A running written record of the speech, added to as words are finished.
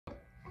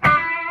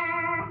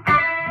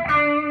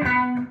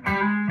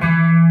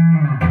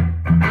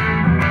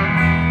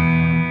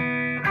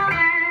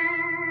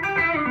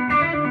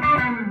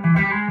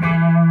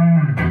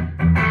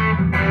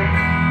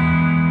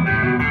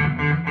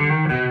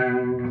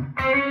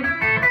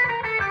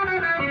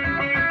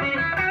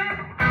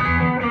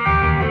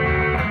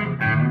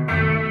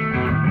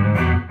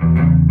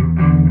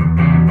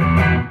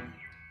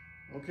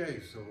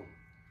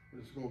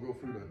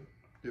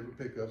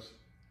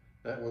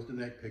that was the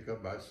neck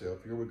pickup by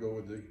itself. Here we go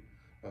with the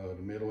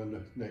middle and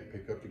the neck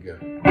pickup together.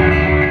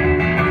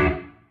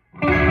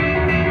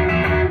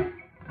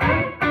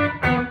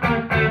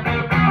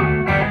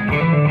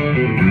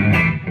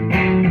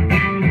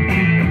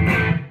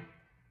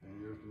 And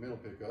here's the middle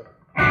pickup.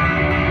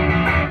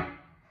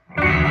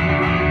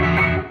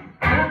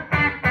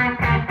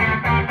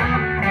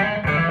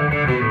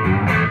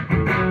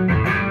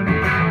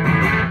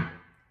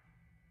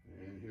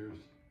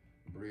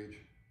 Bridge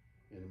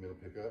in the middle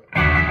pickup. I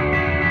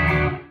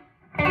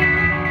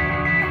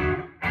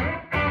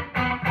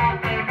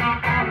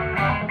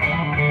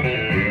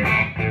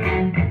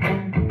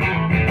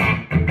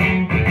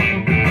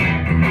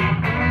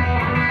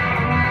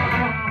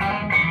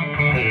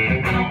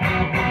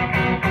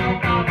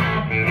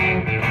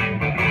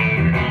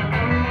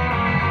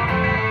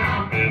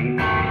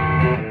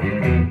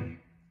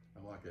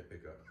like that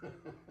pickup.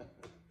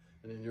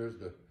 And then here's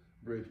the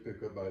bridge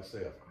pickup by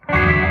itself.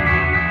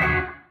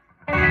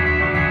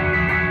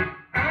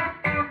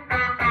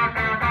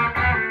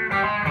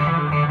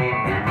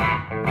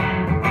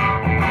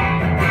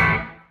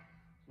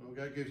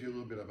 That gives you a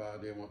little bit of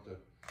idea what the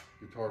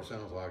guitar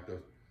sounds like.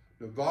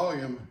 The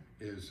volume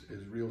is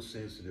real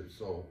sensitive,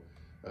 so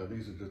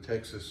these are the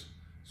Texas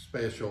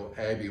Special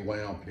Abbey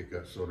Wound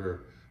pickups, so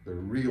they're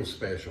real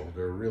special.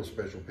 They're a real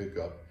special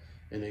pickup,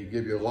 and they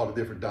give you a lot of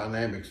different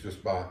dynamics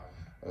just by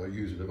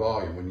using the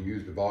volume. When you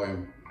use the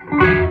volume,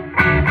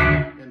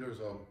 and there's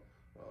a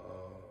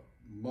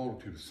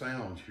multitude of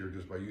sounds here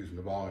just by using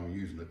the volume and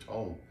using the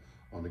tone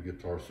on the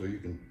guitar. So you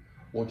can,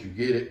 once you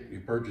get it,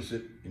 you purchase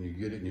it, and you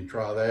get it and you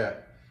try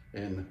that.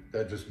 And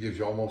that just gives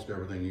you almost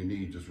everything you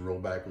need. Just roll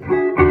back a little,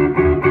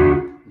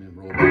 and then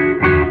roll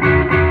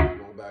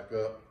back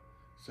up.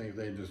 Same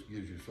thing, just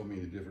gives you so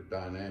many different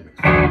dynamics.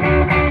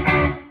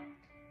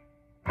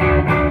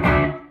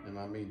 And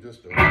I mean,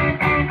 just a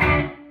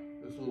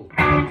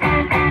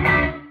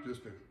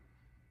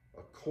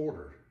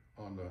quarter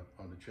on the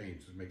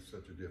change just makes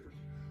such a difference.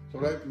 So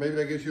maybe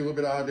that gives you a little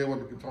bit of idea what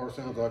the guitar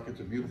sounds like. It's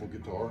a beautiful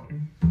guitar,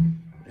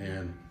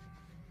 and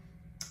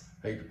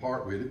I hate to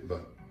part with it,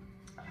 but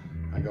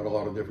I got a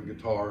lot of different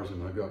guitars,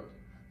 and I got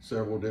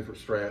several different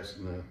Strats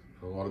and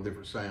a lot of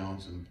different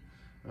sounds, and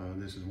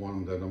this is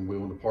one that I'm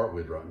willing to part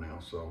with right now.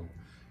 So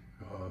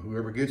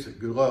whoever gets it,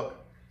 good luck,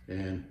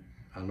 and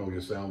I know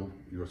you'll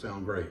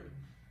sound great.